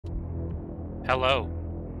Hello,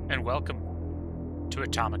 and welcome to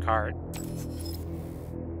Atomic Heart.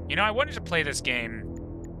 You know, I wanted to play this game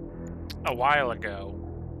a while ago.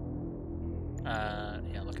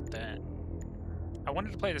 Yeah, look at that. I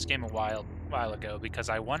wanted to play this game a while ago because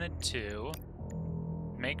I wanted to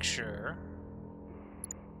make sure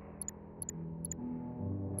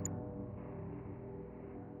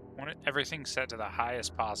I wanted everything set to the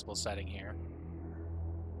highest possible setting here.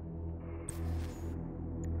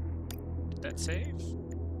 Did that save?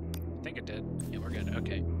 I think it did. Yeah, we're good.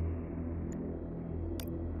 Okay.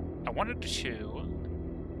 I wanted to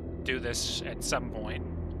do this at some point,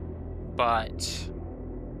 but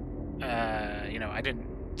you know, I didn't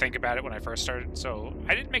think about it when I first started, so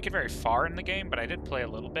I didn't make it very far in the game, but I did play a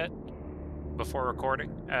little bit before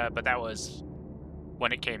recording. But that was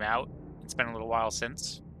when it came out. It's been a little while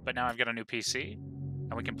since, but now I've got a new PC,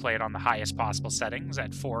 and we can play it on the highest possible settings at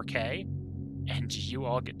 4K, and you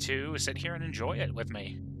all get to sit here and enjoy it with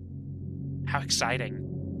me. How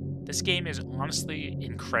exciting. This game is honestly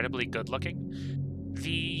incredibly good looking.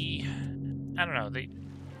 I don't know,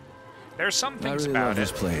 there's some things about about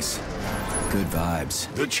this place. Good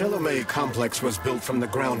vibes. The Chelomay complex was built from the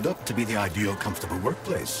ground up to be the ideal, comfortable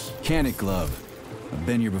workplace. Can it, Glove? I've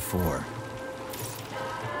been here before.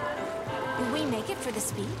 Will we make it for the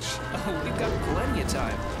speech? Oh, we've got plenty of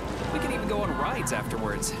time. We can even go on rides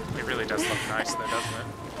afterwards. It really does look nice though, doesn't it?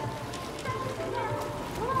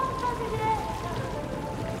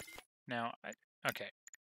 Now, okay.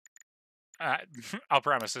 I'll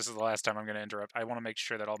promise this is the last time I'm going to interrupt. I want to make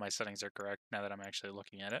sure that all my settings are correct now that I'm actually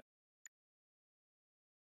looking at it.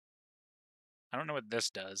 I don't know what this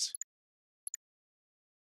does.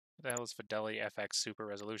 What the hell is Fidelity FX Super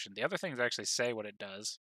Resolution? The other things actually say what it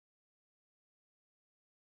does.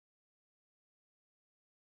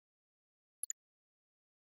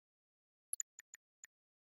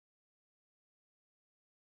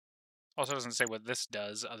 Also doesn't say what this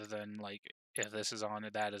does other than, like, if this is on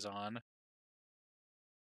or that is on.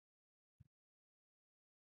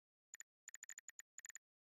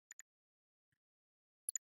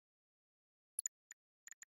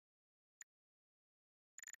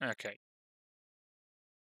 Okay.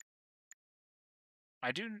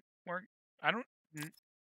 I don't know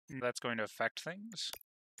that's going to affect things.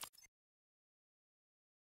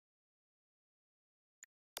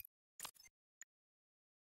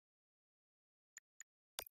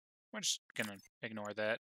 We're just gonna ignore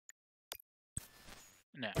that.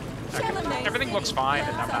 No. Okay. Everything looks fine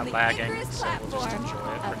and I'm not lagging, so we'll just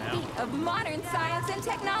enjoy it for now. Of modern science and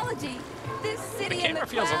technology. This city The camera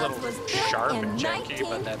feels a little was sharp built in and janky,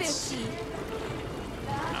 but that's 1950.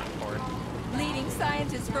 not important. Leading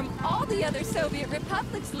scientists from all the other Soviet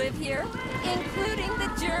republics live here, including the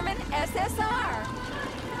German SSR.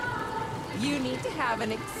 You need to have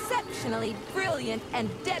an exceptionally brilliant and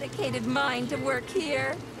dedicated mind to work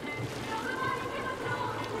here.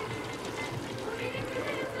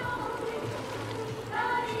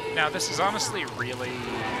 Now, this is honestly really...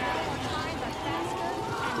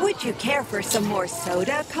 Would you care for some more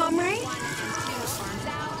soda, comrade?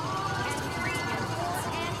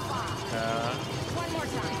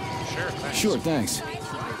 Sure, thanks. Sure, thanks.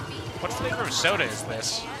 What flavor of soda is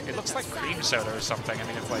this? It looks like cream soda or something. I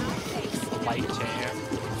mean, it's like light tan.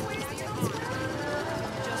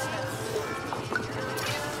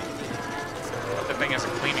 The thing has a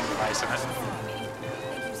cleaning device in it.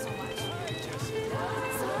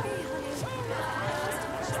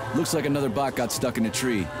 Looks like another bot got stuck in a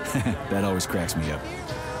tree. That always cracks me up.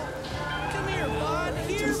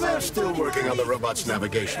 They're still working on the robot's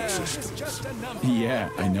navigation system. Yeah,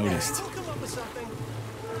 I noticed.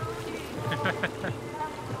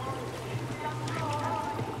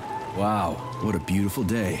 Wow, what a beautiful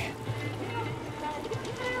day.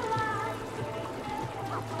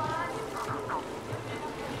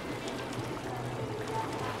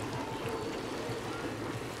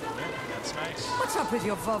 That's nice. What's up with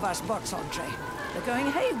your Vovas box entree? They're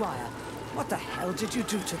going haywire. What the hell did you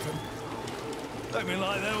do to them? They've been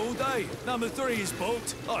like that all day. Number 3 is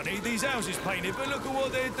booked. I need these houses painted, but look at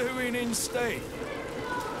what they're doing instead.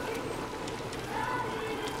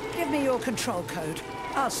 Give me your control code.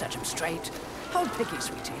 I'll set them straight. Hold picky,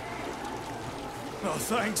 sweetie. Oh,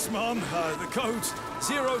 thanks, Mum. The code's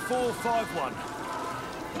 0451.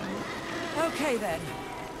 Okay, then.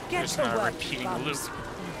 Get Just to not work, repeating the bums. loop.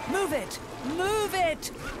 Move it! Move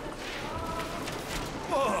it!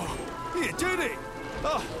 Oh, you did it.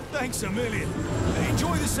 Oh, thanks a million.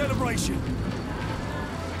 Enjoy the celebration.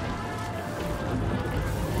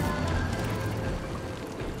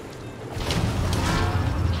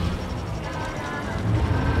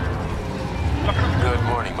 Good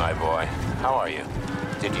morning, my boy. How are you?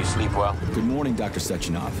 Did you sleep well? Good morning, Dr.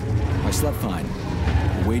 Sechenov. I slept fine.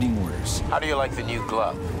 Awaiting orders. How do you like the new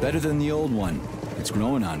glove? Better than the old one. It's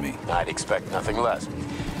growing on me. I'd expect nothing less.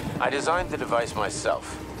 I designed the device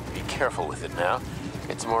myself. Be careful with it now.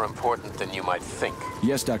 It's more important than you might think.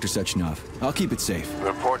 Yes, Dr. Sechenov. I'll keep it safe.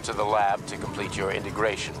 Report to the lab to complete your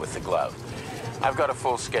integration with the glove. I've got a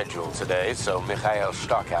full schedule today, so Mikhail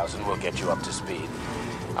Stockhausen will get you up to speed.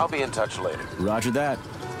 I'll be in touch later. Roger that.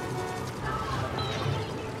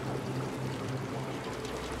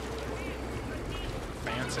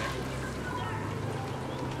 Fancy.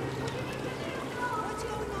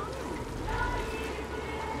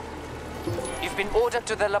 You've been ordered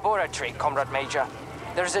to the laboratory, Comrade Major.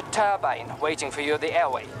 There's a turbine waiting for you at the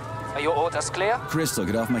airway. Are your orders clear? Crystal,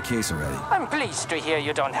 get off my case already. I'm pleased to hear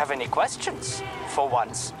you don't have any questions, for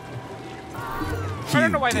once. I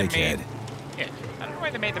don't know why they dickhead. made. Yeah, I don't know why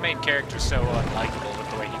they made the main character so unlikable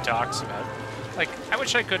with the way he talks about. Like, I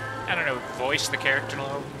wish I could, I don't know, voice the character a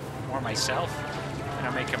little more myself. You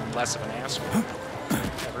know, make him less of an asshole.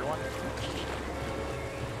 Everyone.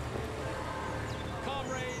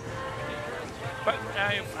 But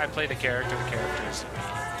I play the characters.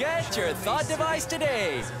 Get your thought device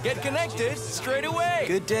today. Get connected straight away.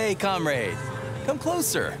 Good day, comrade. Come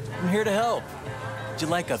closer. I'm here to help. Would you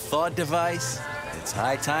like a thought device? It's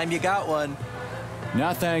high time you got one.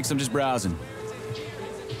 Nah, thanks. I'm just browsing.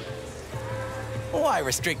 Why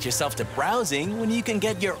restrict yourself to browsing when you can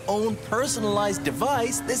get your own personalized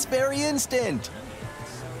device this very instant?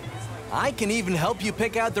 I can even help you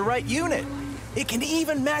pick out the right unit. It can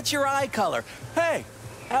even match your eye color. Hey,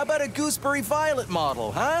 how about a gooseberry violet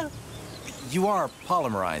model, huh? You are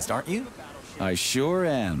polymerized, aren't you? I sure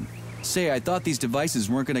am. Say, I thought these devices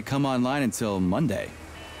weren't going to come online until Monday.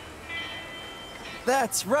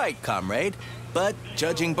 That's right, comrade. But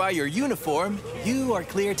judging by your uniform, you are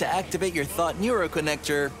clear to activate your thought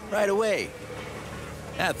neuroconnector right away.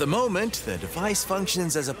 At the moment, the device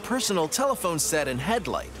functions as a personal telephone set and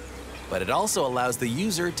headlight, but it also allows the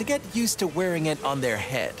user to get used to wearing it on their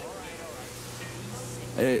head.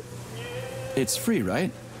 It's free,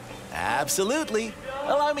 right? Absolutely.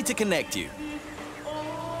 Allow me to connect you.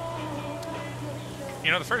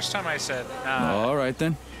 You know, the first time I said, All right,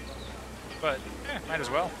 then. but might as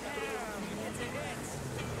well.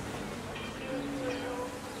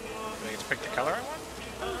 Do I get to pick the color I want?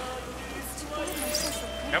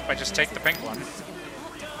 Nope, I just take the pink one.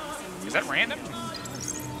 Is that random?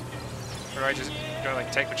 Or do I just go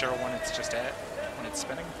like take whichever one it's just at when it's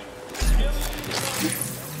spinning?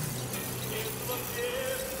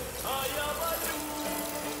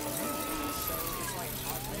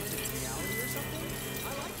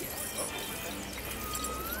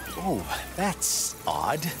 Oh, that's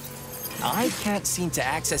odd. I can't seem to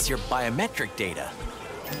access your biometric data.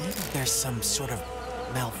 Maybe there's some sort of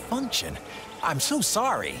malfunction. I'm so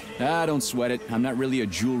sorry. Don't sweat it. I'm not really a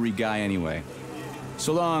jewelry guy anyway.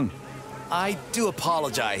 So long. I do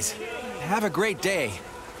apologize. Have a great day.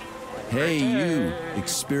 Hey, you,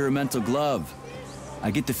 experimental glove.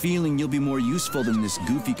 I get the feeling you'll be more useful than this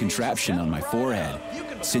goofy contraption on my forehead,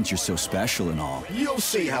 since you're so special and all. You'll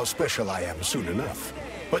see how special I am soon enough.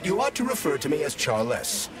 But you ought to refer to me as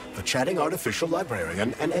Charles, the chatting artificial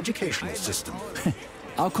librarian and educational assistant.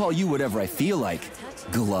 I'll call you whatever I feel like,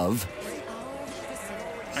 glove.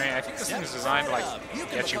 I mean, I think this thing's designed to, like,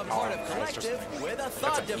 get you polymerized or something. With a That's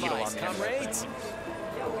thought a needle device, on the end of that comrades. thing.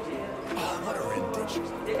 What a rendition.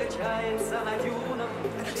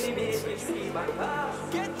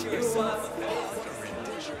 Get yourself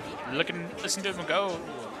Listen to him go.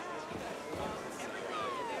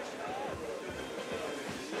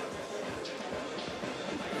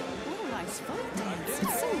 What a nice folk dance.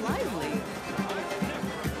 It's so lively.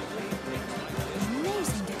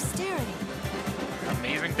 Amazing dexterity.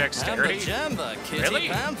 Amazing dexterity. Jamba, kitty Really?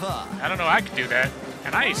 pampa. I don't know. I could do that,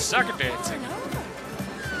 and I suck at dancing.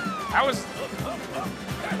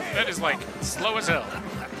 That is like slow as hell. I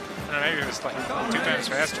don't know, maybe it was like 2 times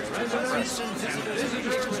faster.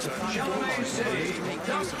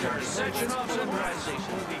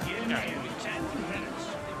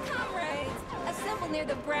 Comrades, assemble near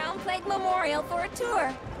the Brown Plague Memorial for a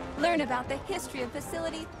tour. Learn about the history of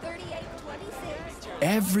Facility 3826.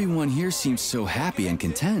 Everyone here seems so happy and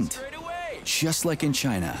content. Just like in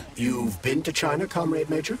China. You've been to China, Comrade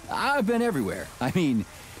Major? I've been everywhere. I mean,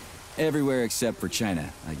 everywhere except for China,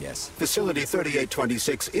 I guess. Facility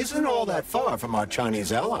 3826 isn't all that far from our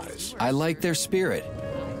Chinese allies. I like their spirit.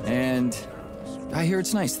 And I hear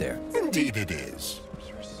it's nice there. Indeed it is.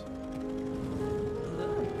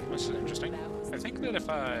 This is interesting. I think that if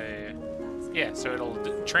I... Yeah, so it'll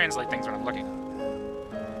translate things when I'm looking.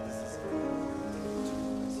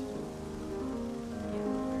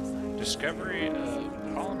 Discovery of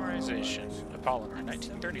polymerization. A polymer,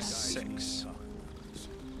 1936.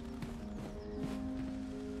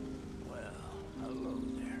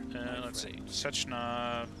 Let's see.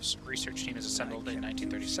 Sechenov's research team is assembled in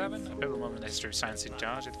 1937, a pivotal moment in the history of science and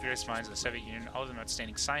technology. The various minds of the Soviet Union, all of them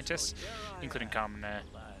outstanding scientists, including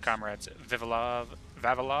comrades Vavilov,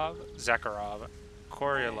 Zakharov,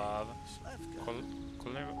 Koryalov,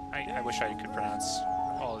 I wish I could pronounce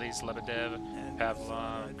all of these, Lebedev,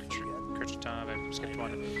 Pavlov, Kurchatov, I skipped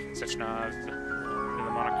one, Sechenov,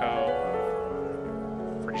 Monaco,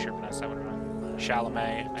 pretty sure I pronounced that one wrong.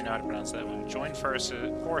 Chalamet, I know how to pronounce that one. Joined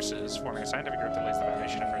forces, forming a scientific group that lays the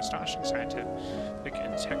foundation for astonishing scientific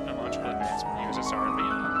and technological advancement in the USSR and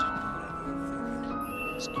beyond.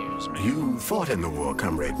 Excuse me. You fought in the war,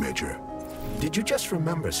 Comrade Major. Did you just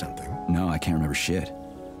remember something? No, I can't remember shit.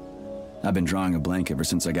 I've been drawing a blank ever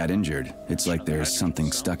since I got injured. It's like there's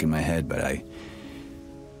something stuck in my head, but I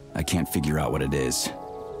can't figure out what it is.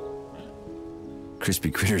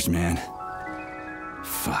 Crispy critters, man.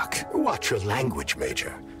 Fuck. Watch your language,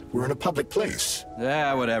 Major. We're in a public place.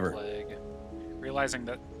 Yeah, whatever. Realizing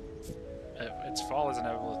that its fall is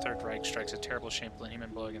inevitable, the Third Reich strikes a terrible, shameful, inhuman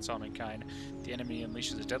blow against all mankind. The enemy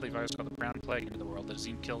unleashes a deadly virus called the Brown Plague into the world that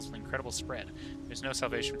disease kills with incredible spread. There's no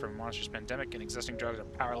salvation from a monstrous pandemic, and existing drugs are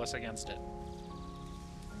powerless against it.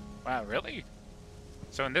 Wow, really?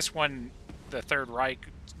 So in this one, the Third Reich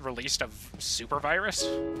released a super virus?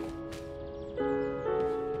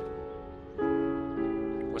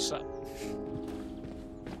 What's up?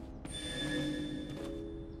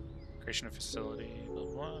 Creation of facility, blah,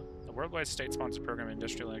 blah, blah. The worldwide state-sponsored program of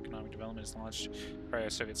industrial and economic development is launched by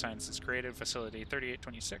Soviet scientists. Creative facility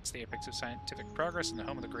 3826, the apex of scientific progress and the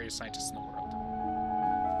home of the greatest scientists in the world.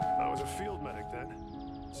 I was a field medic then.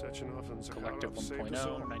 Sechenov and Collective 1.0,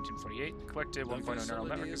 1948. The Collective 1.0 neural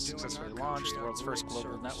network is successfully launched, the world's first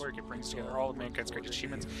global network. It brings together all of mankind's greatest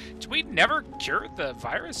achievements. Did we never cure the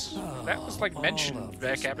virus? That was like mentioned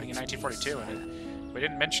back happening in 1942, and we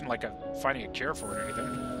didn't mention like finding a cure for it or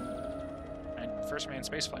anything. And first manned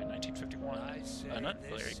spaceflight, 1951. An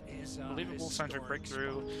unbelievable scientific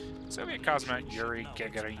breakthrough. Soviet cosmonaut Yuri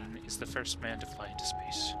Gagarin is the first man to fly into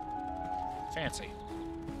space. Fancy.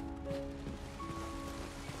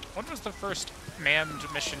 When was the first manned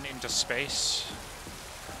mission into space?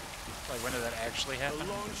 Like, when did that actually happen?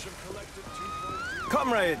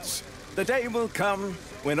 Comrades, the day will come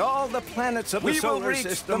when all the planets of the solar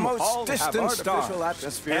system, the most distant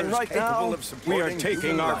stars, and right now we are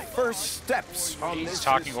taking our first steps on this. He's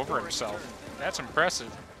talking over himself. That's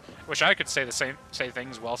impressive. Wish I could say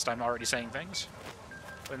things whilst I'm already saying things.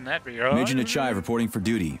 Wouldn't that be right? Major Nechayev reporting for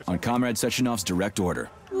duty on Comrade Sechenov's direct order.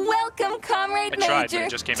 Welcome, Comrade Major.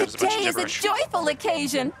 Today is a joyful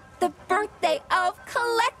occasion. The birthday of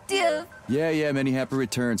Collective. Yeah, many happy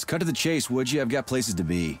returns. Cut to the chase, would you? I've got places to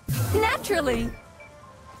be. Naturally.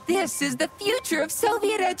 This is the future of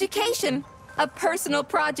Soviet education. A personal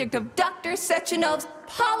project of Dr. Sechenov's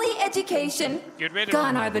poly-education.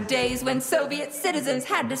 Gone are the days when Soviet citizens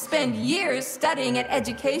had to spend years studying at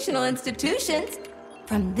educational institutions.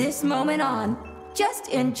 From this moment on, just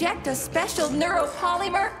inject a special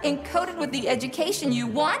neuropolymer encoded with the education you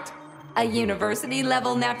want, a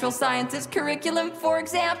university-level natural sciences curriculum, for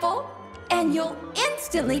example, and you'll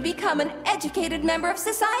instantly become an educated member of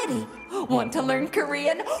society. Want to learn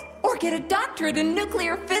Korean, or get a doctorate in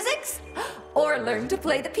nuclear physics, or learn to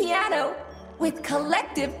play the piano? With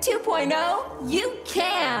Collective 2.0, you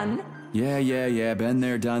can! Yeah, been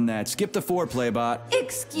there, done that. Skip the foreplay, bot.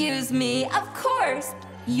 Excuse me, of course.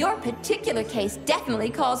 Your particular case definitely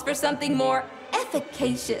calls for something more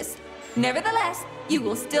efficacious. Nevertheless, you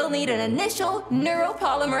will still need an initial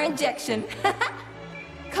neuropolymer injection.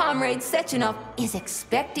 Comrade Sechenov is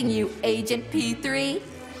expecting you, Agent P3.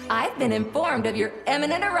 I've been informed of your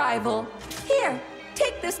imminent arrival. Here,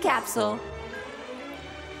 take this capsule.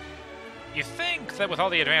 You think that with all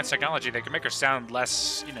the advanced technology, they could make her sound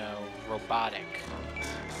less, robotic.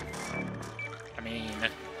 I mean,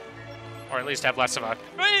 or at least have less of a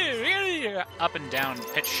up and down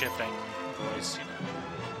pitch shifting voice,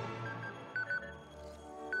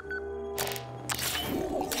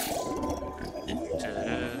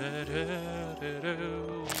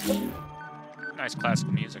 Nice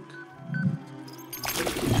classical music.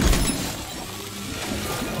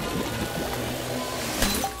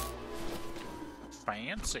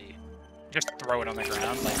 Fancy. Just throw it on the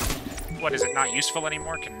ground. Like, what, is it not useful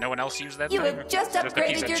anymore? Can no one else use that You thing? have just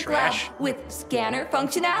upgraded your glove with scanner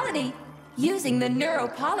functionality. Using the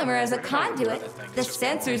neuropolymer as a conduit, the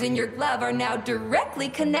sensors in your glove are now directly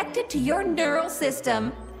connected to your neural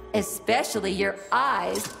system, especially your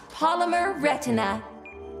eyes' polymer retina.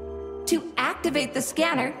 To activate the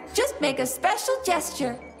scanner, just make a special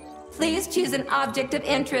gesture. Please choose an object of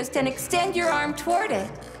interest and extend your arm toward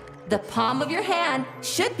it. The palm of your hand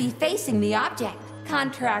should be facing the object.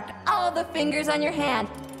 Contract all the fingers on your hand,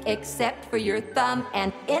 except for your thumb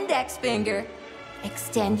and index finger.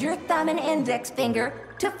 Extend your thumb and index finger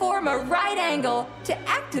to form a right angle to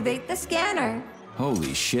activate the scanner.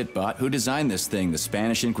 Holy shit, bot. Who designed this thing? The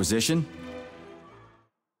Spanish Inquisition?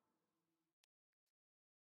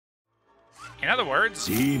 In other words,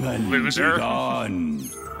 Demon loser.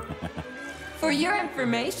 For your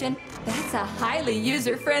information, that's a highly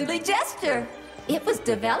user-friendly gesture. It was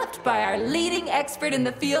developed by our leading expert in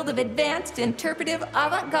the field of advanced interpretive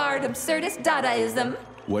avant-garde absurdist Dadaism.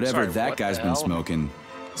 Whatever that guy's been smoking,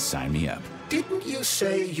 sign me up. Didn't you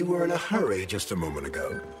say you were in a hurry just a moment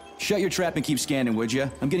ago? Shut your trap and keep scanning, would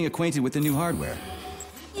you? I'm getting acquainted with the new hardware.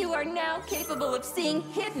 You are now capable of seeing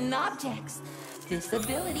hidden objects. This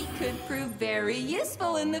ability could prove very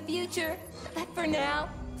useful in the future. But for now,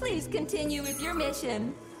 please continue with your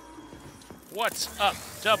mission. What's up,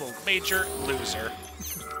 double major loser?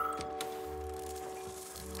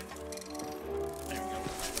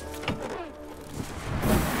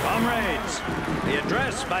 Comrades, the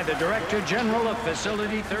address by the Director General of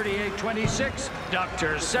Facility 3826,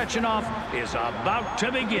 Dr. Sechenov, is about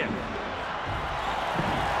to begin.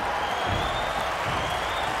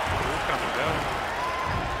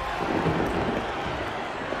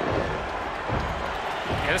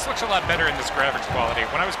 Yeah, this looks a lot better in this graphics quality.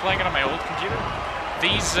 When I was playing it on my old computer,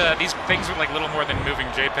 these things were like little more than moving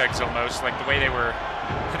JPEGs almost. Like the way they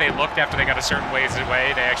looked after they got a certain ways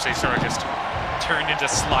away, they actually sort of just turned into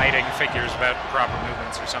sliding figures without proper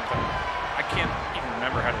movements or something. I can't even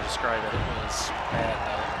remember how to describe it. It was bad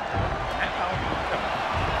though.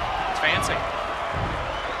 It's fancy.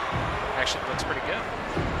 Actually, it looks pretty good.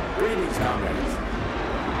 Greetings, comrades.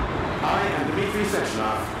 I am Dmitry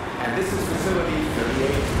Sechenov, and this is Facility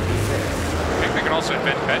 3826. I think they could also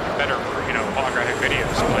invent better, holographic video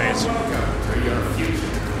displays. Welcome to your future.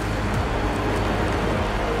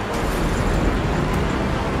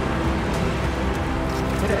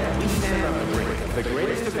 Today, we stand on the brink of the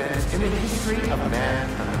greatest event in the history of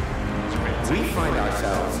mankind. We find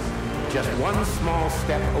ourselves just one small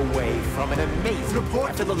step away from an amazing...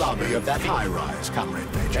 Report to the lobby of that high-rise,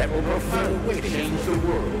 Comrade Major. ...that will profoundly change the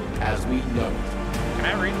world as we know it. Can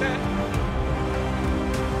I read that?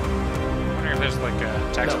 I wonder if there's like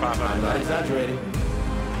a text pop-up. I'm not exaggerating.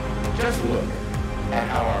 Just look at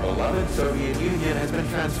how our beloved Soviet Union has been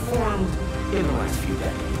transformed in the last few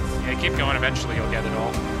decades. Yeah, keep going. Eventually you'll get it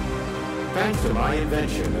all. Thanks to my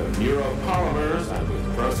invention of neuropolymers and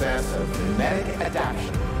the process of genetic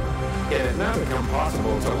adaptation, it has now become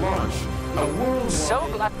possible to launch a world. So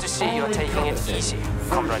glad to see you're taking it easy,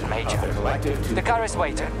 Comrade Major. The car is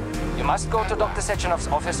waiting. You must go to Dr. Sechenov's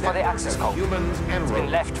office for the access code. It's been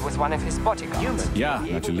left with one of his bodyguards. Yeah,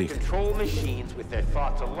 naturally. Control machines with their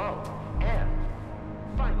thoughts alone. And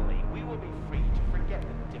finally, we will be free to forget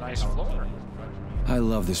the nice floor. I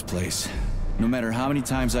love this place. No matter how many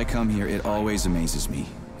times I come here, it always amazes me.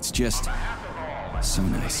 It's just so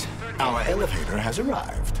nice. Our elevator has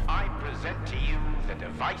arrived. I present to you the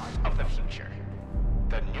device of the future.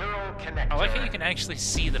 The neural connector. I like how you can actually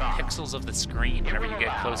see the pixels of the screen whenever you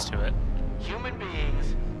get close to it. Human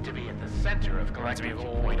beings to be at the center of collective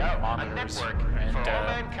old monitors and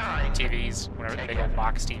TVs, whenever big old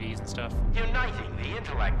box TVs and stuff. Uniting the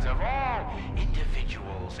intellect of all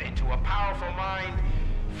individuals into a powerful mind,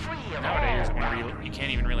 free of nowadays, all you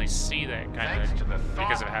can't even really see that kind of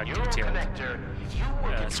because of how detailed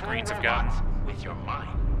screens have gotten. With your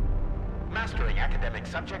mind, mastering academic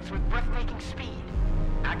subjects with breathtaking speed,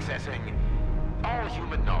 accessing all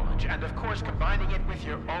human knowledge, and of course combining it with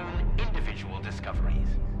your own individual discoveries.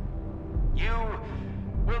 You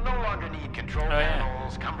will no longer need control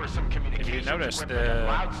panels, cumbersome communication. If you notice, the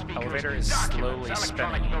elevator is slowly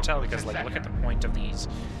spinning. You can tell because, like, look at the point of these.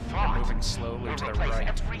 They're moving slowly to the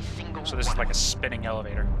right. So this is like a spinning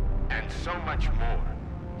elevator. And so much more.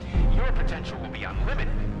 Your potential will be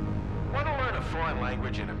unlimited. Want to learn a foreign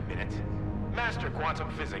language in a minute? Master quantum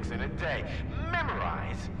physics in a day.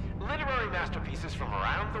 Memorize literary masterpieces from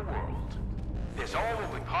around the world. This all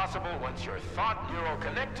will be possible once your thought neural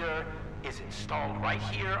connector is installed right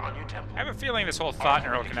here on your temple. I have a feeling this whole thought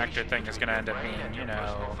neural connector thing is going to end up being,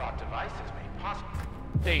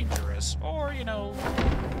 dangerous. Or,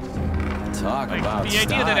 Talk about the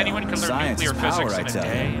idea that anyone can learn nuclear physics in a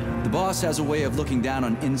day. The boss has a way of looking down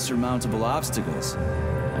on insurmountable obstacles.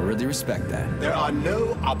 I really respect that. There are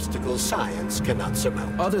no obstacles science cannot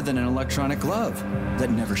surmount. Other than an electronic glove that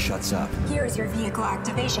never shuts up. Here's your vehicle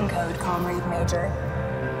activation code, Comrade Major.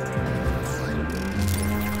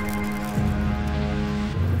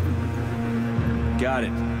 Got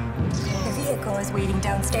it. The vehicle is waiting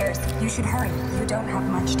downstairs. You should hurry. You don't have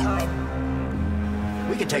much time.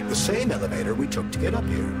 We could take the same elevator we took to get up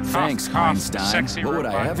here. Thanks, Einstein. Sexy What would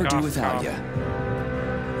I robot, ever do without you?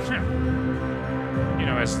 You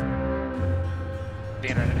know, as the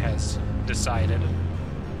internet has decided.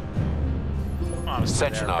 Honestly,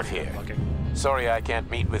 Sechenov here. Sorry I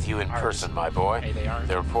can't meet with you in person, my boy. Hey, they aren't.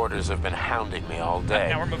 The reporters have been hounding me all day.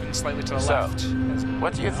 Now we're moving slightly to the left.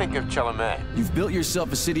 What do you think of Chalamet? You've built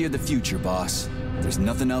yourself a city of the future, boss. There's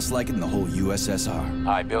nothing else like it in the whole USSR.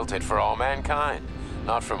 I built it for all mankind,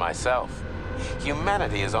 not for myself.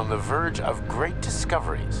 Humanity is on the verge of great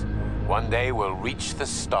discoveries. One day we'll reach the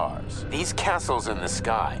stars. These castles in the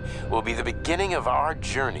sky will be the beginning of our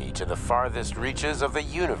journey to the farthest reaches of the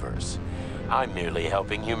universe. I'm merely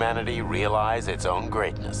helping humanity realize its own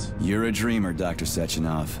greatness. You're a dreamer, Dr.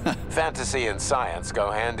 Sechenov. Fantasy and science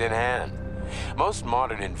go hand in hand. Most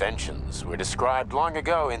modern inventions were described long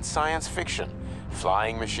ago in science fiction.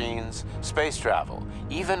 Flying machines, space travel,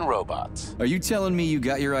 even robots. Are you telling me you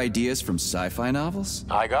got your ideas from sci-fi novels?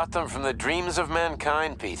 I got them from the dreams of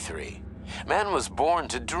mankind, P3. Man was born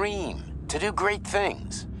to dream, to do great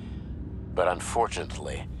things. But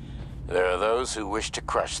unfortunately, there are those who wish to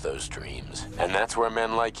crush those dreams. And that's where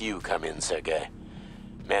men like you come in, Sergei.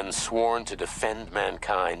 Men sworn to defend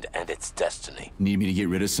mankind and its destiny. Need me to get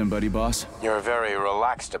rid of somebody, boss? You're very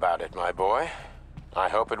relaxed about it, my boy. I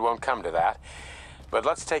hope it won't come to that. But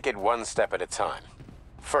let's take it one step at a time.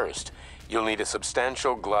 First, you'll need a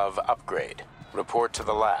substantial glove upgrade. Report to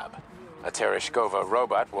the lab. A Tereshkova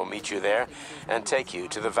robot will meet you there and take you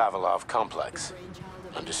to the Vavilov complex.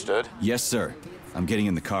 Understood? Yes, sir. I'm getting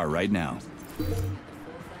in the car right now.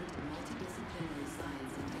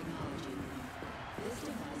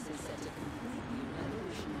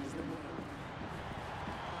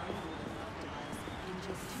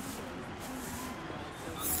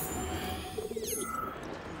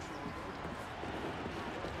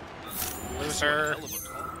 Loser.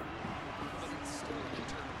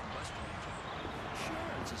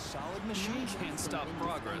 It's a solid machine. Can't stop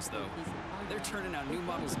progress, though. They're turning out new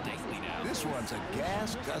models daily now. This one's a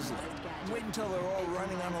gas guzzler. Wait until they're all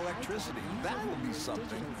running on electricity. That will be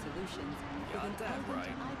something. Got that right.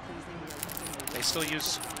 They still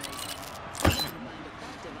use...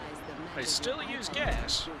 They still use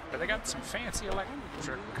gas, but they got some fancy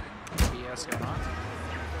electric BS going on.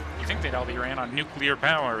 You think they'd all be ran on nuclear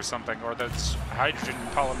power or something, or that's hydrogen,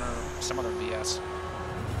 polymer, some other BS.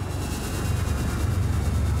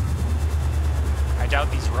 I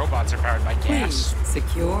doubt these robots are powered by gas. Please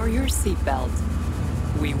secure your seatbelt.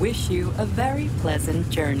 We wish you a very pleasant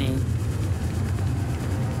journey.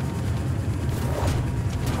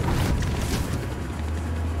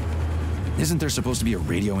 Isn't there supposed to be a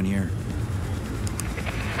radio in here?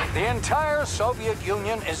 The entire Soviet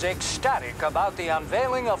Union is ecstatic about the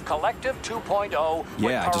unveiling of Collective 2.0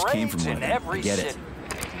 Yeah, I just came from one in of them. every Get city. it.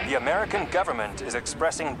 The American government is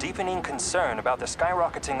expressing deepening concern about the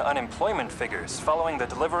skyrocketing unemployment figures following the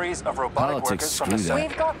deliveries of robotic workers from the Soviet.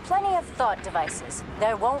 We've got plenty of thought devices.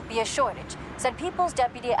 There won't be a shortage, said People's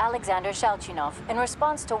Deputy Alexander Shalchinov in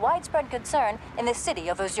response to widespread concern in the city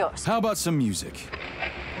of Ozyorsk. How about some music?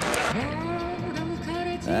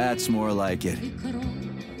 That's more like it.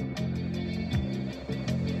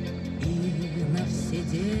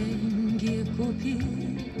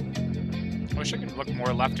 I wish I could look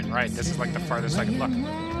more left and right. This is like the farthest I can look. And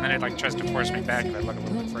then it like tries to force me back if I look a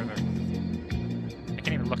little bit further. I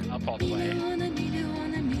can't even look up all the way.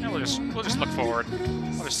 Yeah, we'll just look forward.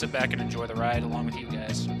 We'll just sit back and enjoy the ride along with you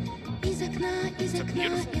guys. It's a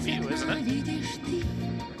beautiful view, isn't it?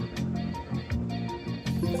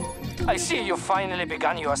 I see you finally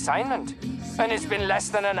begun your assignment. And it's been less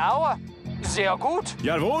than an hour. Sehr gut.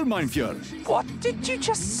 Jawohl, mein Führer. What did you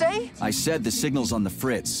just say? I said the signal's on the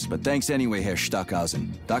fritz, but thanks anyway, Herr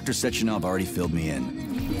Stockhausen. Dr. Sechenov already filled me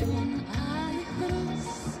in.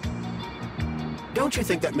 Don't you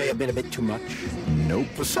think that may have been a bit too much? Nope.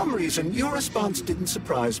 For some reason, your response didn't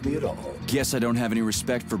surprise me at all. Guess I don't have any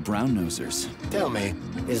respect for brown-nosers. Tell me,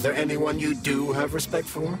 is there anyone you do have respect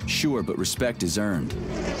for? Sure, but respect is earned.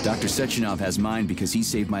 Dr. Sechenov has mine because he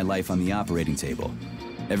saved my life on the operating table.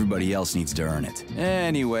 Everybody else needs to earn it.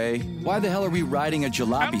 Anyway, why the hell are we riding a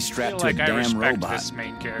jalopy strapped to a damn robot?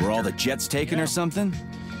 Were all the jets taken or something?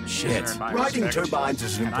 Shit. Riding turbines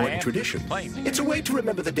is an important tradition. It's a way to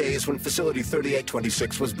remember the days when Facility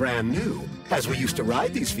 3826 was brand new, as we used to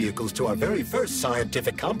ride these vehicles to our very first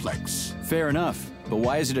scientific complex. Fair enough, but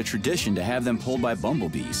why is it a tradition to have them pulled by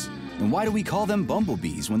bumblebees? And why do we call them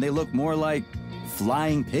bumblebees when they look more like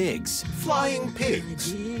flying pigs? Flying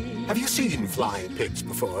pigs? Have you seen flying pigs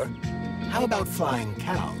before? How about flying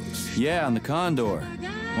cows? Yeah, on the Condor.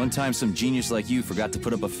 One time some genius like you forgot to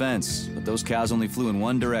put up a fence, but those cows only flew in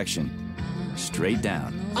one direction. Straight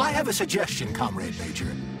down. I have a suggestion, Comrade Major.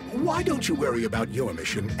 Why don't you worry about your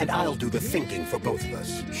mission, and I'll do the thinking for both of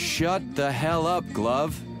us? Shut the hell up,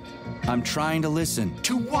 Glove. I'm trying to listen.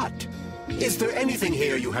 To what? Is there anything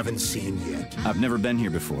here you haven't seen yet? I've never been here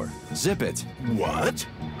before. Zip it. What?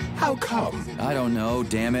 How come? I don't know,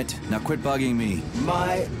 damn it. Now quit bugging me.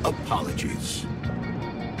 My apologies.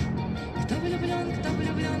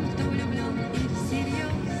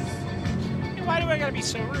 Why do I gotta be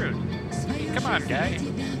so rude? Come on, guy.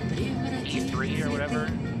 E3 or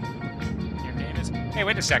whatever your name is. Hey,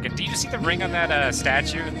 wait a second. Do you see the ring on that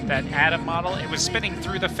statue? That Adam model? It was spinning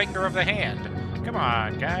through the finger of the hand. Come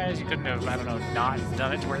on, guys. You couldn't have, I don't know, not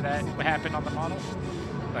done it to where that happened on the model?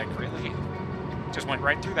 Like, really? Just went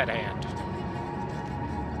right through that hand.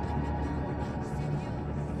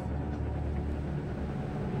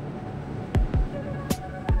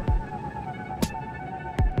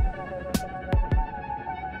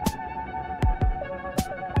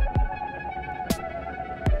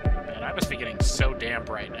 Man, I must be getting so damn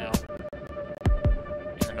bright now.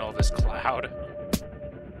 In the middle of this cloud.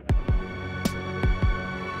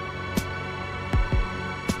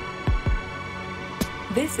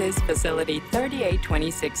 This is Facility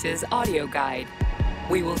 3826's audio guide.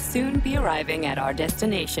 We will soon be arriving at our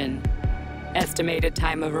destination. Estimated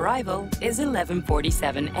time of arrival is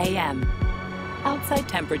 11:47 a.m. Outside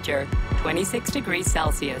temperature, 26 degrees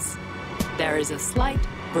Celsius. There is a slight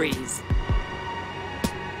breeze.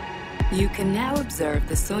 You can now observe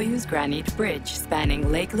the Soyuz Granite Bridge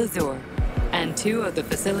spanning Lake Lazur and two of the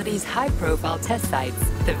facility's high-profile test sites,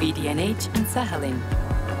 the VDNH and Sakhalin.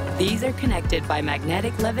 These are connected by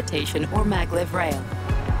magnetic levitation or maglev rail.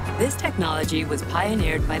 This technology was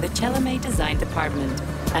pioneered by the Chelomey Design Department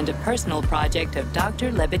and a personal project of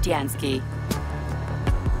Dr. Lebedyansky.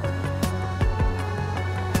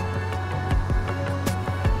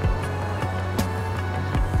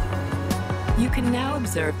 You can now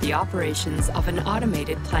observe the operations of an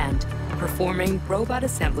automated plant, performing robot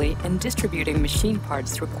assembly and distributing machine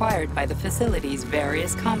parts required by the facility's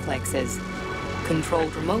various complexes.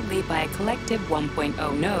 Controlled remotely by a collective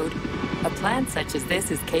 1.0 node, a plant such as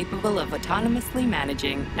this is capable of autonomously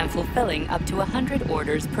managing and fulfilling up to 100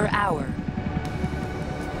 orders per hour.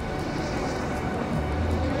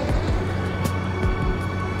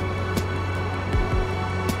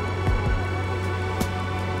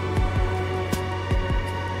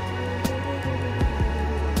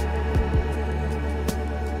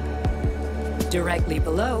 Directly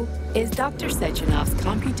below is Dr. Sechenov's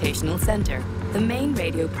Computational Center, the main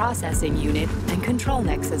radio processing unit and control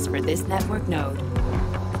nexus for this network node.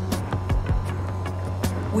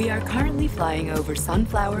 We are currently flying over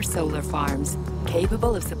sunflower solar farms,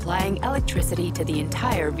 capable of supplying electricity to the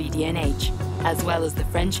entire VDNH, as well as the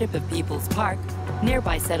Friendship of People's Park,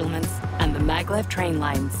 nearby settlements, and the maglev train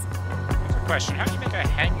lines. Question, how do you make a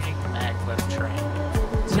hanging maglev train?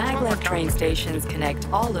 Maglev train stations connect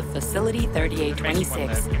all of Facility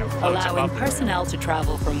 3826, allowing personnel to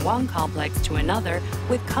travel from one complex to another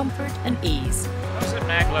with comfort and ease. How's it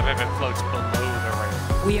maglev if it floats below the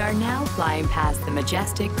rail? We are now flying past the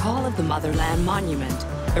majestic Call of the Motherland Monument,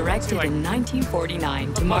 erected in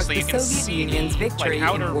 1949 to mark the Soviet Union's victory in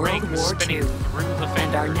World War II,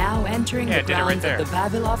 and are now entering the grounds of the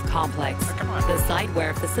Vavilov Complex, the site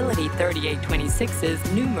where Facility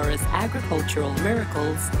 3826's numerous agricultural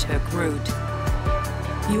miracles took root.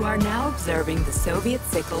 You are now observing the Soviet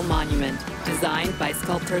Sickle Monument, designed by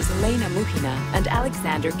sculptors Elena Mukhina and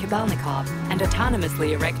Alexander Kibalnikov, and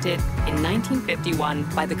autonomously erected in 1951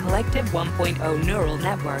 by the Collective 1.0 Neural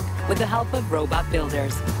Network with the help of robot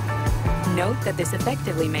builders. Note that this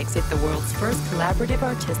effectively makes it the world's first collaborative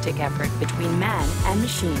artistic effort between man and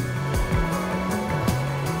machine.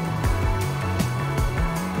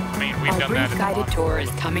 Our brief guided tour is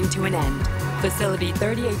coming to an end. Facility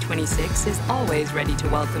 3826 is always ready to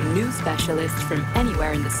welcome new specialists from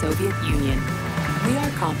anywhere in the Soviet Union. We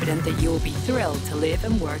are confident that you will be thrilled to live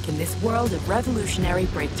and work in this world of revolutionary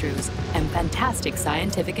breakthroughs and fantastic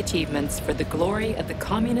scientific achievements for the glory of the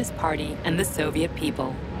Communist Party and the Soviet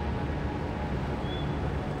people.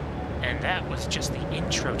 And that was just the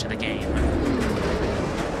intro to the game.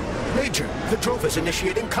 Major, the Drove is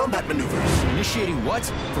initiating combat maneuvers. Initiating what?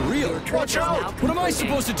 For real? Watch out! What am I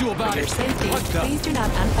supposed to do about it? For your safety, please do not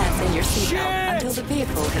unfasten your seatbelt until the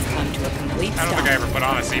vehicle has come to a complete stop. I don't think I ever put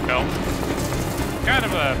on a seatbelt. Kind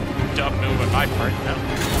of a dumb move on my part, no?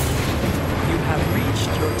 You have reached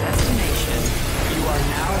your destination. You are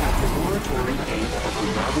now at the laboratory gate of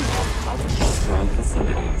the Vavilov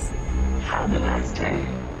facilities. Have a nice day.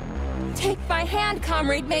 Take my hand,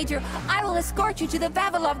 Comrade Major. I will escort you to the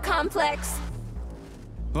Vavilov complex.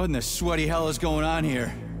 What in the sweaty hell is going on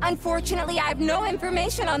here? Unfortunately, I have no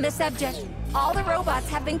information on the subject. All the robots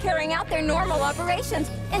have been carrying out their normal operations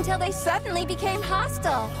until they suddenly became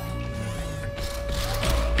hostile.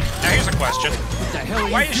 Now here's a question.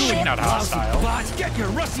 Why is she not hostile? Bots, get your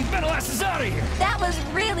rusty metal asses out of here! That was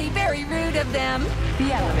really very rude of them.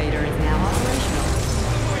 The elevator is now operational.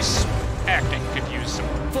 Voice acting could use some...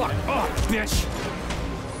 Fuck off, bitch!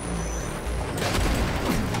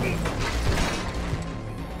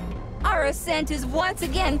 Our ascent is once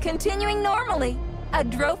again continuing normally. A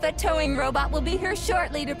Drofa towing robot will be here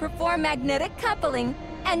shortly to perform magnetic coupling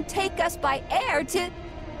and take us by air to...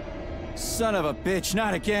 Son of a bitch,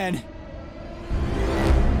 not again!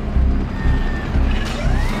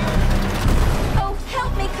 Oh,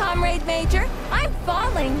 help me, Comrade Major! I'm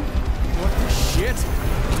falling! What the shit?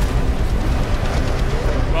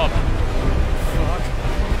 Well, fuck.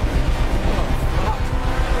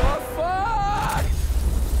 Oh, fuck!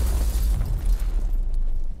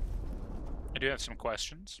 I do have some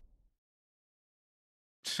questions.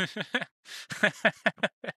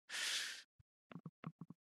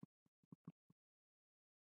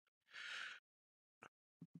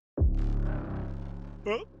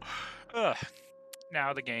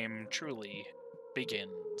 Now the game truly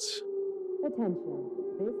begins. Attention.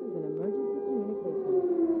 This is an emergency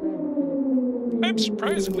communication. I'm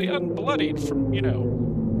surprisingly unbloodied from, you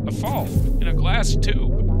know, a fall in a glass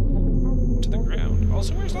tube to the ground.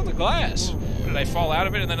 Also, where's all the glass? Did I fall out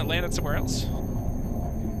of it and then it landed somewhere else?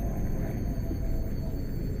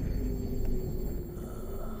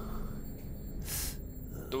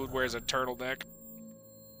 Dude wears a turtleneck.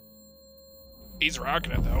 He's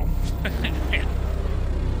rocking it, though.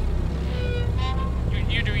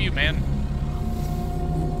 you do you, man.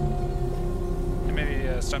 And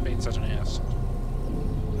maybe stop being such an ass.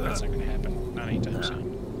 That's not gonna happen. Not anytime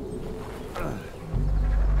soon.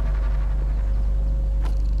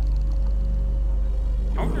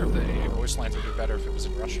 I wonder if the voice lines would be better if it was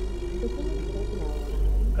in Russian.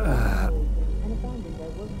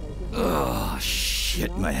 Oh,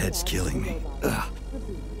 shit, my head's killing me. Ugh.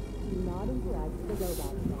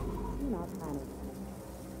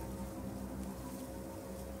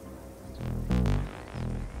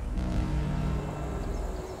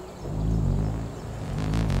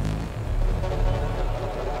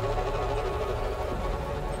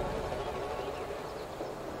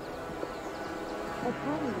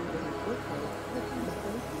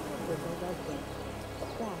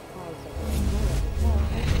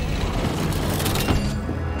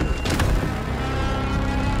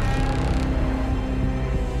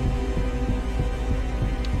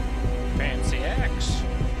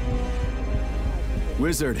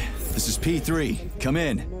 Wizard, this is P3. Come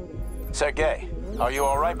in. Sergei, are you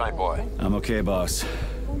all right, my boy? I'm okay, boss.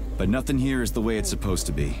 But nothing here is the way it's supposed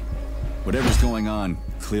to be. Whatever's going on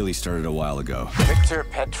clearly started a while ago. Viktor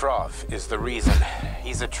Petrov is the reason.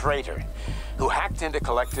 He's a traitor who hacked into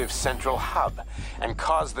Collective's central hub and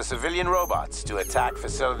caused the civilian robots to attack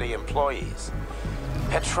facility employees.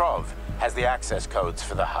 Petrov has the access codes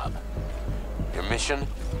for the hub. Your mission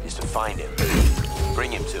is to find him.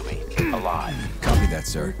 Bring him to me, alive. Copy that,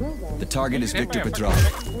 sir. The target is Viktor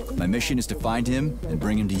Petrov. My mission is to find him and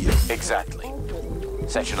bring him to you. Exactly.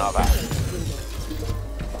 Sechenov out.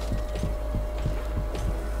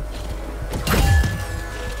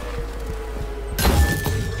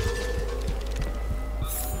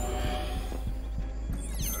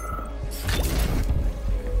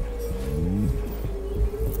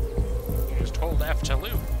 Just hold F to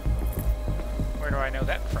loot. Where do I know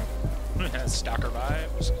that from? Stalker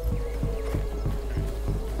vibes.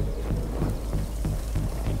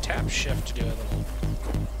 You tap shift to do a little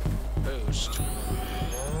boost.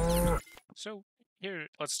 So here,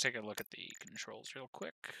 let's take a look at the controls real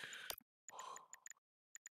quick.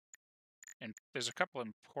 And there's a couple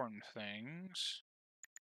important things.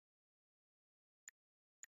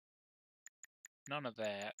 None of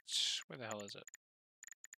that. Where the hell is it?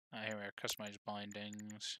 Here we are, customize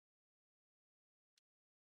bindings.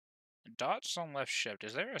 Dodge on left shift.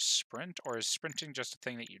 Is there a sprint, or is sprinting just a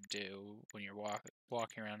thing that you do when you're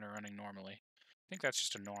walking around or running normally? I think that's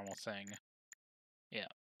just a normal thing. Yeah,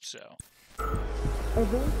 so. I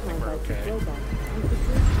think we're okay.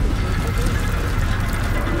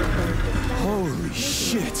 Holy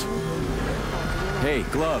shit! Hey,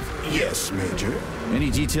 Glove. Yes, Major? Any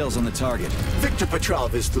details on the target? Viktor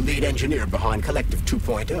Petrov is the lead engineer behind Collective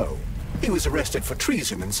 2.0. He was arrested for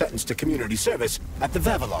treason and sentenced to community service at the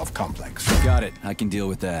Vavilov complex. Got it. I can deal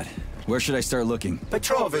with that. Where should I start looking?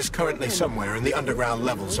 Petrov is currently somewhere in the underground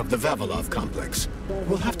levels of the Vavilov complex.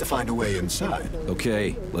 We'll have to find a way inside.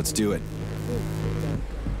 Okay, let's do it.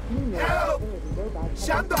 Help!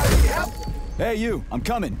 Somebody help! Hey, you! I'm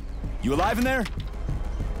coming. You alive in there?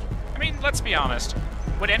 I mean, let's be honest.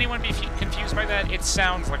 Would anyone be confused by that? It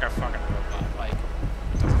sounds like a fucking robot. Like,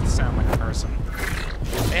 it doesn't sound like a person.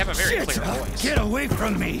 They have a very clear voice. Get away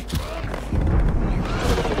from me!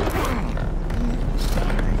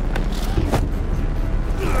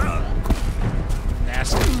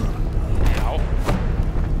 Nasty. Ow.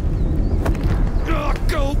 Oh,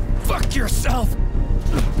 go fuck yourself!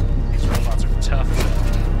 These robots are tough.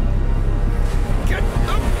 Get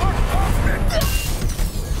the fuck off me!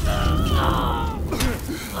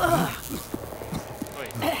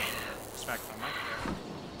 Wait. Smack my mic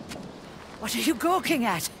there. What are you gawking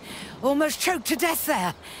at? Almost choked to death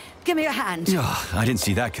there. Give me your hand. Oh, I didn't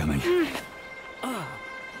see that coming. Oh.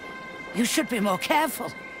 You should be more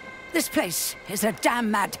careful. This place is a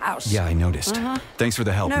damn madhouse. Yeah, I noticed. Thanks for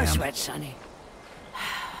the help, No ma'am. sweat, Sonny.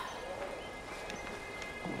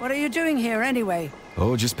 What are you doing here, anyway?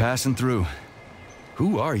 Oh, just passing through.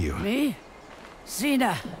 Who are you? Me?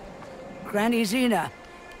 Xena. Granny Xena.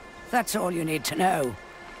 That's all you need to know.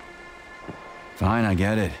 Fine, I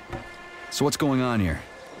get it. So what's going on here?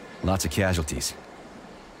 Lots of casualties.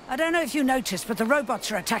 I don't know if you noticed, but the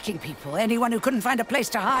robots are attacking people. Anyone who couldn't find a place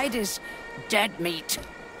to hide is dead meat.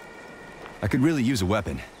 I could really use a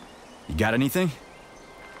weapon. You got anything?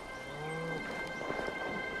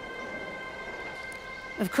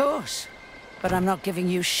 Of course. But I'm not giving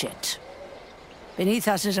you shit. Beneath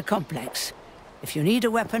us is a complex. If you need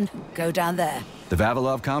a weapon, go down there. The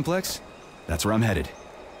Vavilov complex? That's where I'm headed.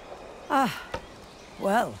 Ah.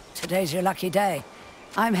 Well, today's your lucky day.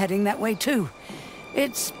 I'm heading that way too.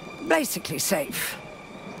 It's basically safe.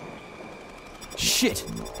 Shit!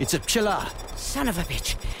 It's a Pchela! Son of a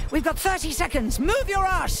bitch. We've got 30 seconds. Move your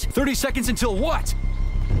ass! 30 seconds until what?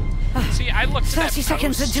 See, I looked at 30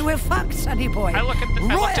 seconds post. until we're fucked, sonny boy. I looked at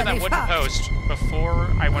that wooden post before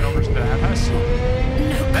I went over to the house.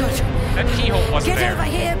 No good. That keyhole wasn't Get there. over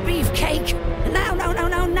here, beefcake! Now, now, now,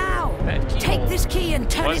 now, now! Take this key and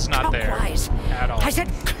turn was it not there clockwise. at all. I said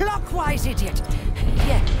clockwise, idiot.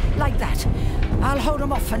 Yeah, like that. I'll hold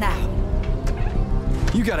them off for now.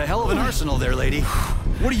 You got a hell of an arsenal there, lady.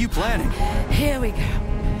 What are you planning? Here we go.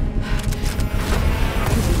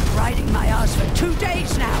 You've been riding my ass for 2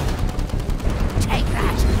 days now. Take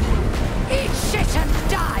that. Eat shit and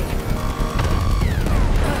die.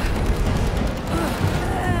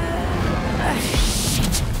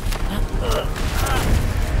 Shit.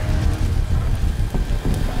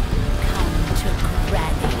 Come to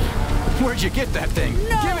Granny. Where'd you get that thing?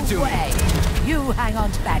 No Give it to way. me. You hang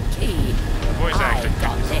on to that key. The voice acting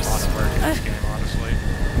got is a this. lot of work in this game, honestly.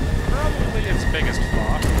 Probably its biggest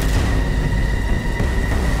flaw.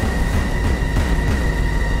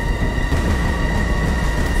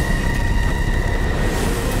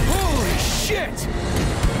 Holy shit!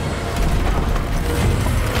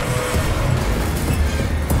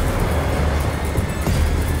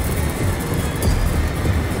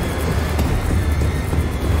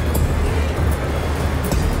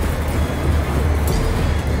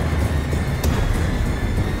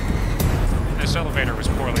 This elevator was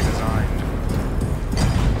poorly designed.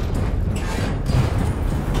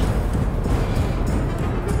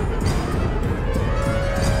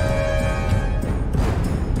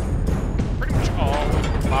 Pretty much all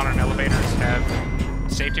modern elevators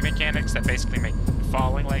have safety mechanics that basically make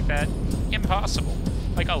falling like that impossible.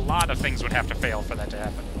 Like, a lot of things would have to fail for that to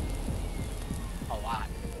happen. A lot.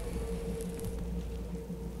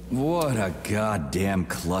 What a goddamn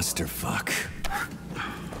clusterfuck.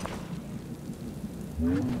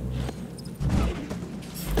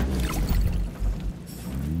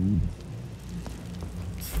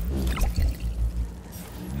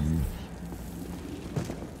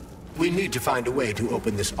 We need to find a way to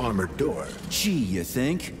open this armored door. Gee, you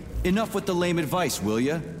think? Enough with the lame advice, will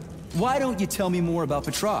ya? Why don't you tell me more about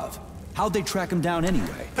Petrov? How'd they track him down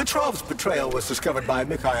anyway? Petrov's betrayal was discovered by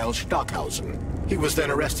Mikhail Stockhausen. He was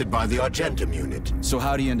then arrested by the Argentum unit. So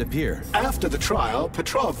how'd he end up here? After the trial,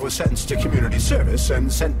 Petrov was sentenced to community service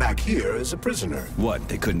and sent back here as a prisoner. What,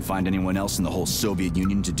 they couldn't find anyone else in the whole Soviet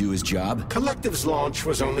Union to do his job? Collective's launch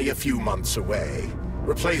was only a few months away.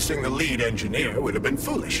 Replacing the lead engineer would have been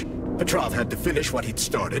foolish. Petrov had to finish what he'd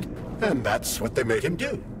started, and that's what they made him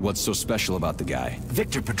do. What's so special about the guy?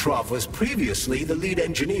 Victor Petrov was previously the lead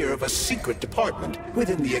engineer of a secret department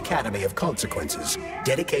within the Academy of Consequences,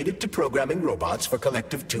 dedicated to programming robots for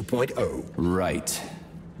Collective 2.0. Right.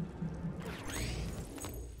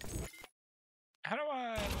 How do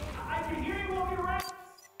I...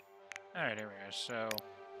 So...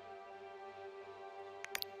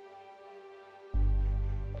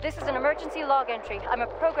 This is an emergency log entry. I'm a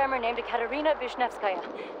programmer named Katerina Vishnevskaya.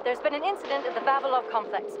 There's been an incident at the Vavilov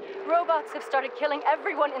complex. Robots have started killing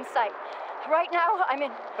everyone in sight. Right now, I'm in...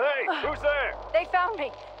 Hey, who's there? They found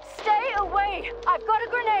me. Stay away! I've got a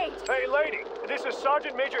grenade! Hey, lady, this is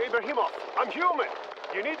Sergeant Major Ibrahimov. I'm human.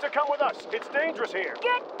 You need to come with us. It's dangerous here.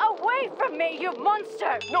 Get away from me, you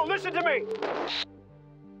monster! No, listen to me!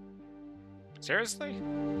 Seriously?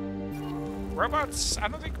 Robots? I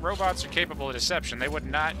don't think robots are capable of deception. They would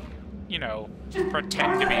not, you know,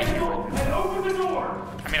 pretend to be human. Open the door!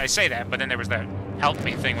 I mean, I say that, but then there was that help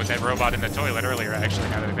me thing with that robot in the toilet earlier, actually,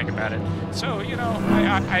 now that I think about it. So, you know,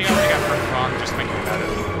 I already got proven wrong just thinking about it.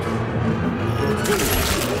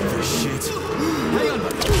 Shit. Hang on,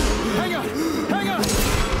 buddy. Hang on! Hang on!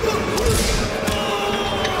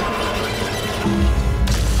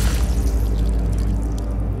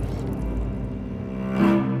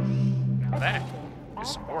 That is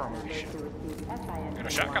some horror movie shit. Got a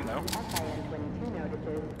shotgun, though.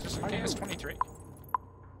 Is this a KS-23?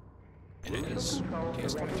 It is.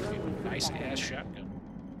 KS-23. Nice-ass shotgun.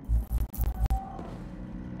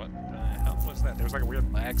 What the hell was that? There was like a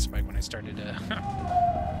weird lag spike when I started, Yeah,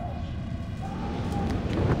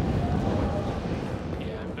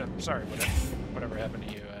 I'm sorry, whatever happened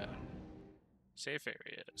to you, safe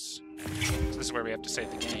areas. So this is where we have to save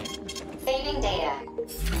the game. Saving data.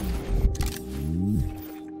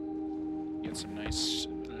 Get some nice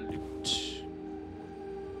loot.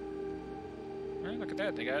 Well, look at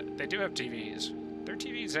that. They do have TVs. Their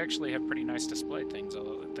TVs actually have pretty nice display things,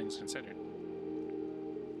 all things considered.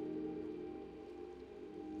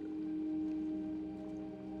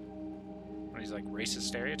 What are these, like racist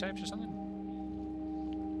stereotypes or something?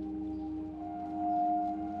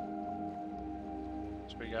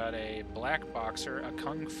 So we got a black boxer, a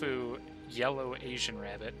kung fu yellow Asian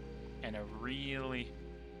rabbit, and a really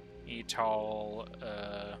tall,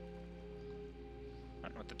 I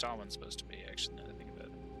don't know what the tall one's supposed to be, actually, now that I think about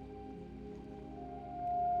it.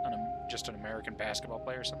 Just an American basketball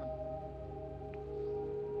player or something?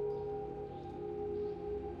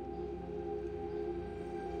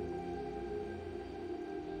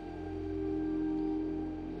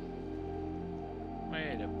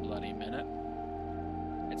 Wait a bloody minute.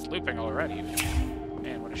 It's looping already.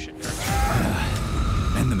 Man, what a shit.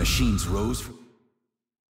 And the machines rose from...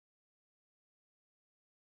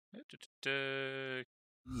 The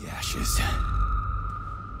ashes.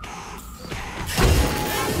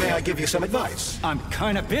 May I give you some advice? I'm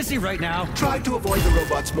kind of busy right now. Try to avoid the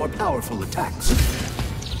robot's more powerful attacks.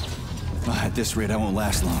 At this rate, I won't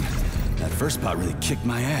last long. That first pot really kicked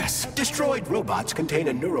my ass. Destroyed robots contain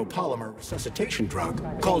a neuropolymer resuscitation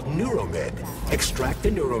drug called Neuromed. Extract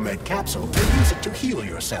the Neuromed capsule and use it to heal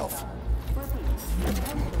yourself.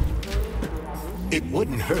 It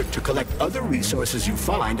wouldn't hurt to collect other resources you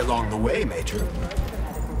find along the way, Major.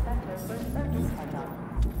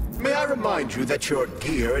 May I remind you that your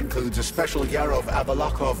gear includes a special Yarov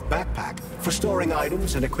Avalokov backpack for storing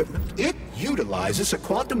items and equipment? It utilizes a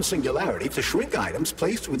quantum singularity to shrink items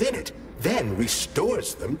placed within it, then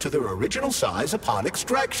restores them to their original size upon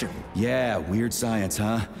extraction. Yeah, weird science,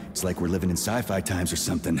 huh? It's like we're living in sci-fi times or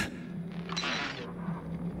something.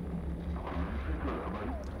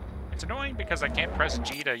 It's annoying because I can't press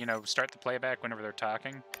G to, you know, start the playback whenever they're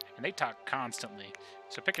talking, and they talk constantly.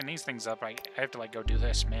 So picking these things up, I have to, like, go do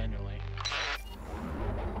this manually.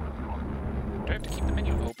 Do I have to keep the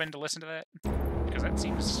menu open to listen to that? Because that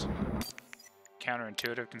seems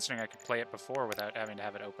counterintuitive, considering I could play it before without having to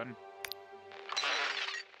have it open.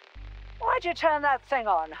 Why'd you turn that thing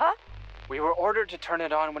on, huh? We were ordered to turn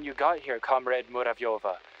it on when you got here, Comrade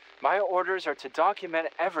Muravyova. My orders are to document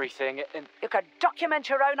everything, and... You can document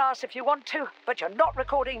your own ass if you want to, but you're not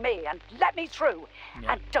recording me, and let me through.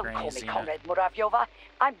 Yeah, and don't Granny call me Xena. Comrade Muravyova.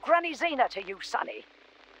 I'm Granny Xena to you, Sonny.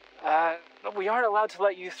 We aren't allowed to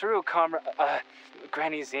let you through,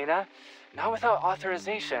 Granny Xena. Not without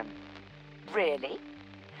authorization. Really?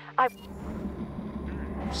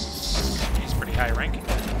 He's pretty high ranking.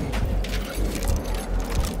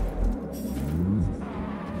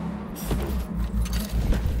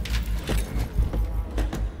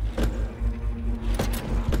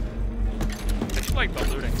 I like the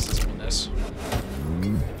looting system in this.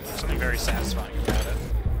 Something very satisfying about it.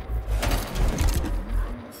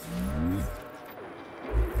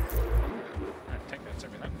 I think that's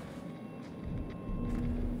everything.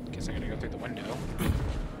 Guess I gotta go through the window.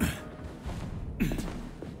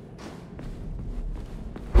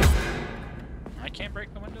 I can't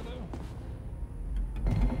break the window though.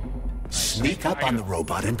 Sneak up on the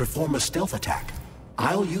robot and perform a stealth attack.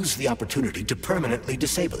 I'll use the opportunity to permanently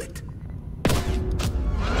disable it.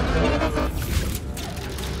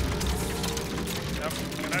 Nope,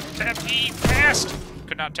 cannot tap E fast!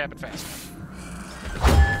 Could not tap it fast.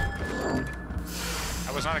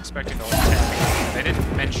 I was not expecting to tap E. They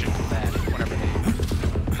didn't mention that whenever they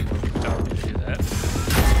told me to do that.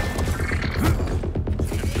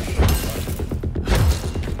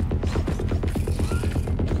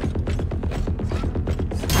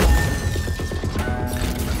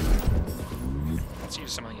 Let's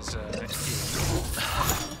use some of these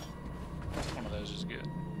one of those is good.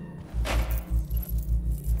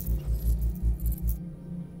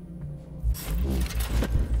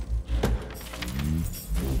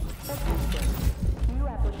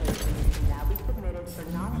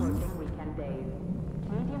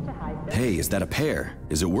 Hey, is that a pair?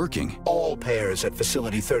 Is it working? All pairs at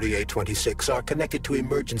Facility 3826 are connected to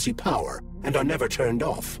emergency power and are never turned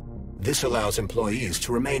off. This allows employees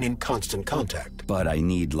to remain in constant contact. But I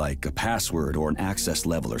need, like, a password or an access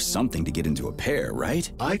level or something to get into a pair,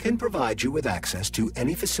 right? I can provide you with access to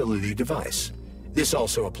any facility device. This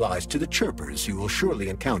also applies to the chirpers you will surely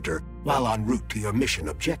encounter while en route to your mission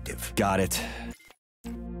objective. Got it.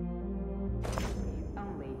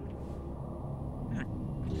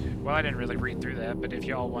 Well, I didn't really read through that, but if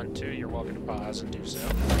y'all want to, you're welcome to pause and do so.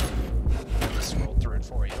 I'll scroll through it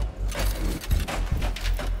for you.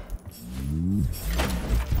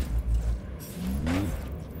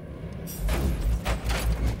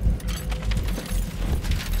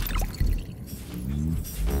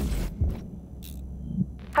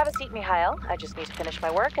 Have a seat, Mikhail. I just need to finish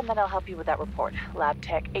my work, and then I'll help you with that report. Lab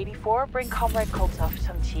Tech 84, bring Comrade Koltsov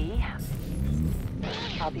some tea.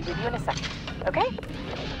 I'll be with you in a second, okay?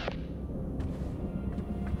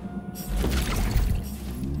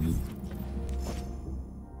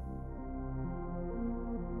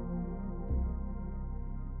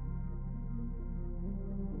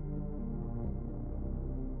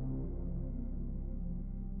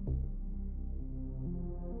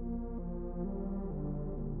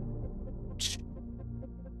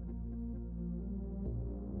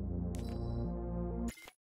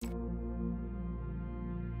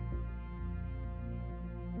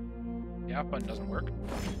 The off button doesn't work.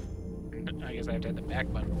 I guess I have to hit the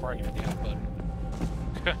back button before I can hit the off button.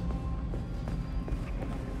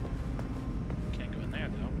 Can't go in there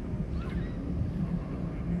though.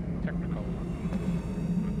 Technical.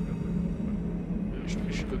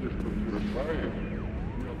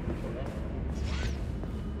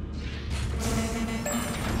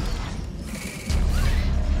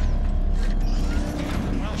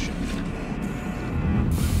 Well, shit.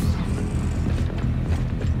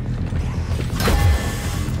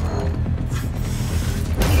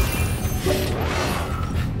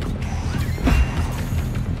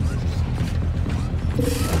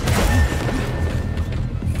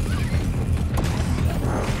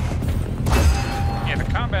 Yeah, the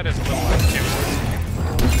combat is a little obtuse.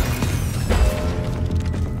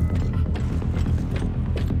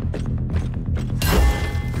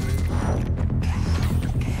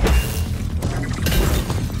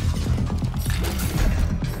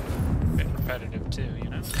 Bit repetitive too, you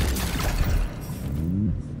know?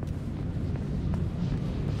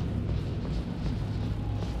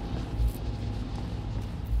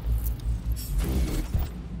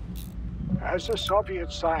 As a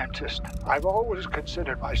Soviet scientist, I've always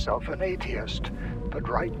considered myself an atheist. But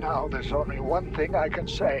right now, there's only one thing I can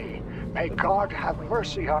say. May God have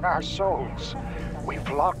mercy on our souls. We've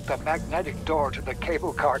locked the magnetic door to the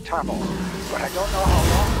cable car tunnel, but I don't know how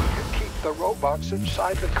long we can keep the robots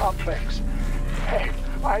inside the complex. Hey,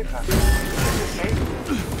 Ivan, is it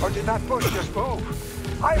me? Or did that bush just move?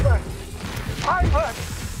 Ivan! Ivan!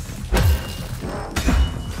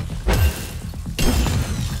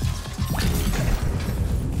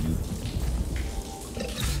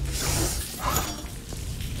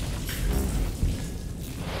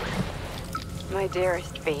 My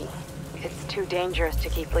dearest V, it's too dangerous to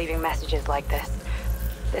keep leaving messages like this.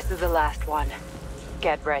 This is the last one.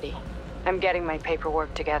 Get ready. I'm getting my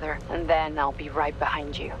paperwork together, and then I'll be right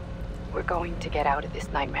behind you. We're going to get out of this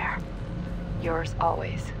nightmare. Yours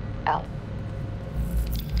always, L.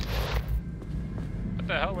 What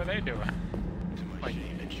the hell were they doing? Like,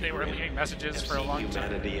 they were leaving messages for a long time.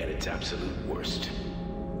 Humanity at its absolute worst.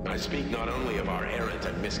 I speak not only of our errant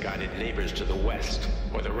and misguided neighbors to the west,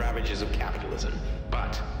 or the ravages of capitalism,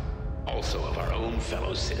 but also of our own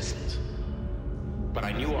fellow citizens. But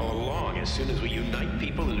I knew all along, as soon as we unite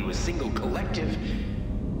people into a single collective,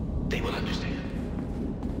 they will understand.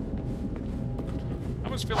 I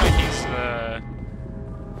almost feel like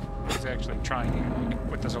he's he's actually trying,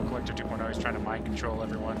 with this whole Collector 2.0, he's trying to mind control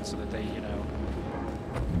everyone so that they, you know,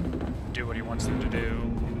 do what he wants them to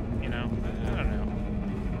do, you know? I don't know.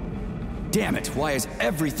 Damn it, why is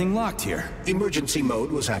everything locked here? Emergency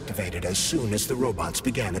mode was activated as soon as the robots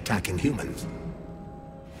began attacking humans.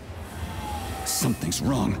 Something's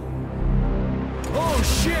wrong. Oh,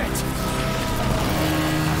 shit!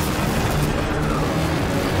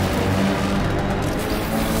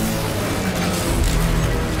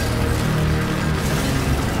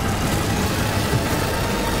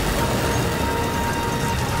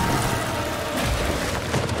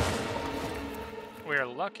 We're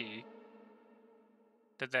lucky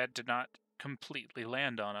that did not completely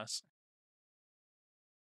land on us.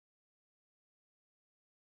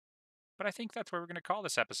 But I think that's where we're going to call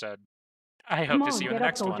this episode. I hope to see you in the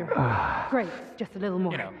next one. Great, just a little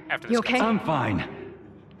more. You know, after this. You okay? I'm fine.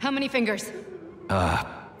 How many fingers?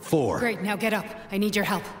 4. Great, now get up. I need your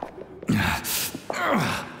help.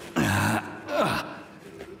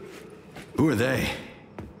 Who are they?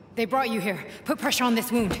 They brought you here. Put pressure on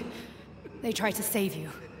this wound. They tried to save you.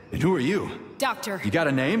 And who are you? Doctor. You got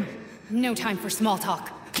a name? No time for small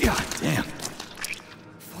talk. God damn.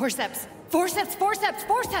 Forceps. Forceps, forceps,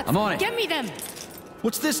 forceps! I'm on it. Get me them!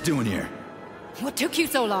 What's this doing here? What took you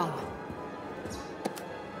so long?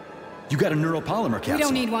 You got a neuropolymer capsule. We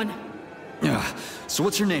don't need one. So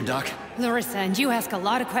what's your name, Doc? Larissa, and you ask a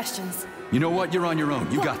lot of questions. You know what? You're on your own.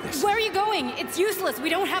 You got this. Where are you going? It's useless. We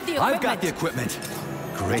don't have the equipment. I've got the equipment.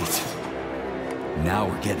 Great. Now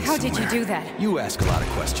we're getting How somewhere. did you do that? You ask a lot of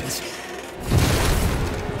questions.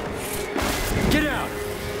 Get out!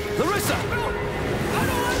 Larissa! I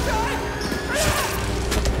don't want to die!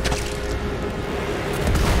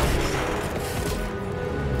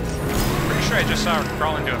 Pretty sure I just saw her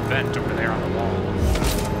crawl into a vent over there on the wall.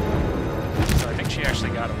 So I think she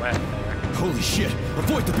actually got away there. Holy shit!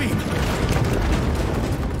 Avoid the beam!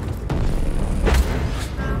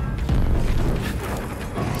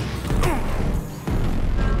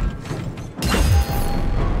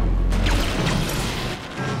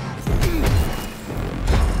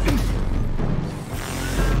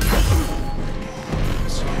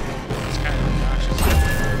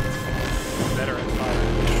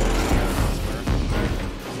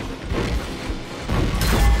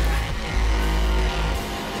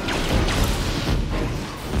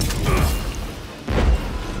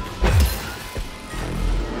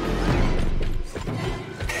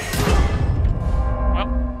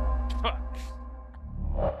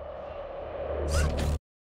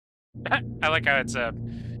 I like how it's a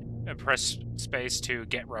press space to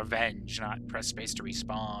get revenge, not press space to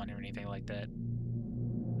respawn or anything like that.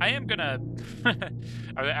 I am gonna...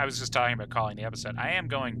 I was just talking about calling the episode. I am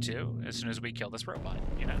going to, as soon as we kill this robot,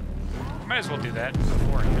 you know? Might as well do that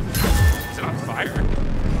beforehand. Is it on fire?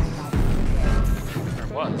 Or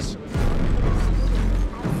it was.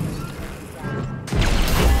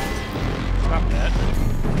 Stop that.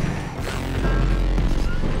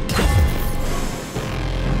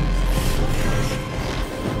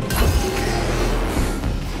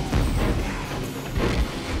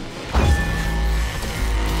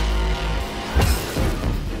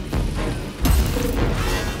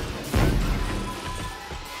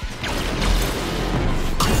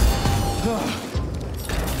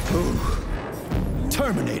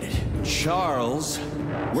 Terminated. Charles,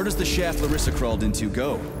 where does the shaft Larissa crawled into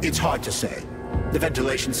go? It's hard to say. The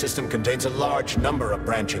ventilation system contains a large number of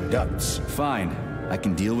branching ducts. Fine. I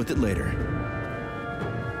can deal with it later.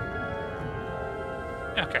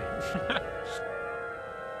 Okay.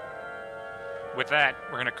 With that,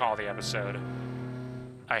 we're going to call the episode.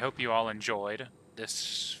 I hope you all enjoyed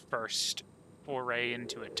this first foray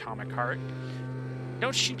into Atomic Heart.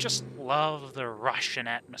 Don't you just love the Russian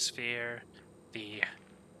atmosphere? The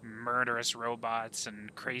murderous robots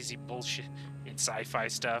and crazy bullshit in sci-fi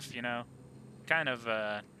stuff, you know? Kind of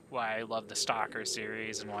why I love the Stalker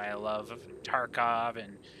series and why I love Tarkov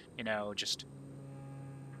and, you know, just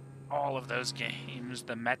all of those games,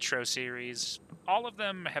 the Metro series. All of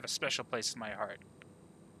them have a special place in my heart.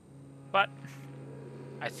 But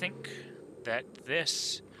I think that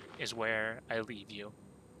this is where I leave you.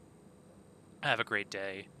 Have a great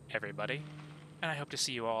day, everybody. And I hope to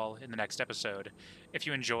see you all in the next episode. If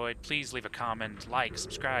you enjoyed, please leave a comment, like,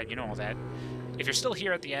 subscribe, you know all that. If you're still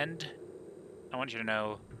here at the end, I want you to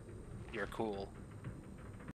know you're cool.